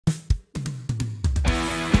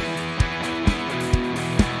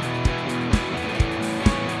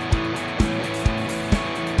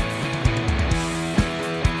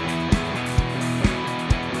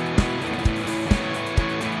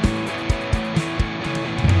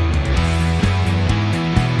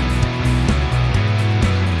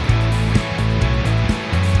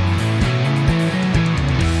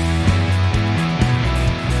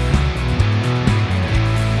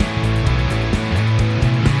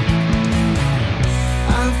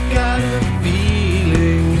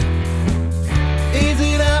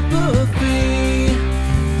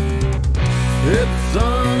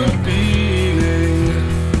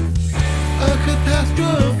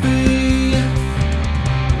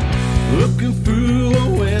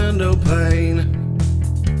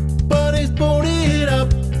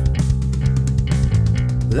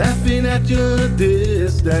at your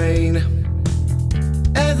disdain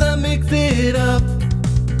as I mix it up.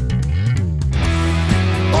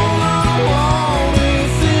 All I want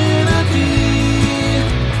is synergy.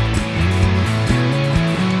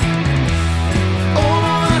 All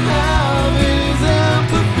I have is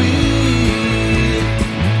empathy,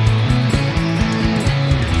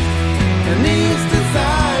 and these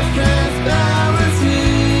desires transparency.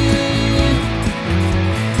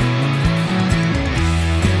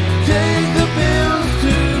 Take the pills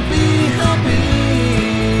to be happy.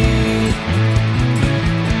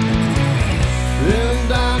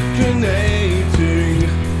 Indoctrinating,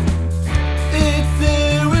 it's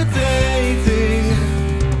irritating.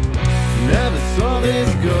 Never saw this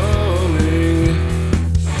going.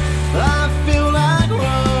 I feel like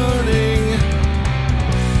running,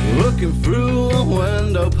 looking through a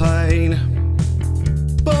window pane,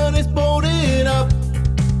 but it's boarded up.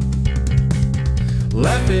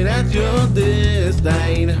 Laughing at your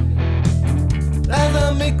disdain as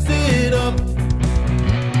I mix it up.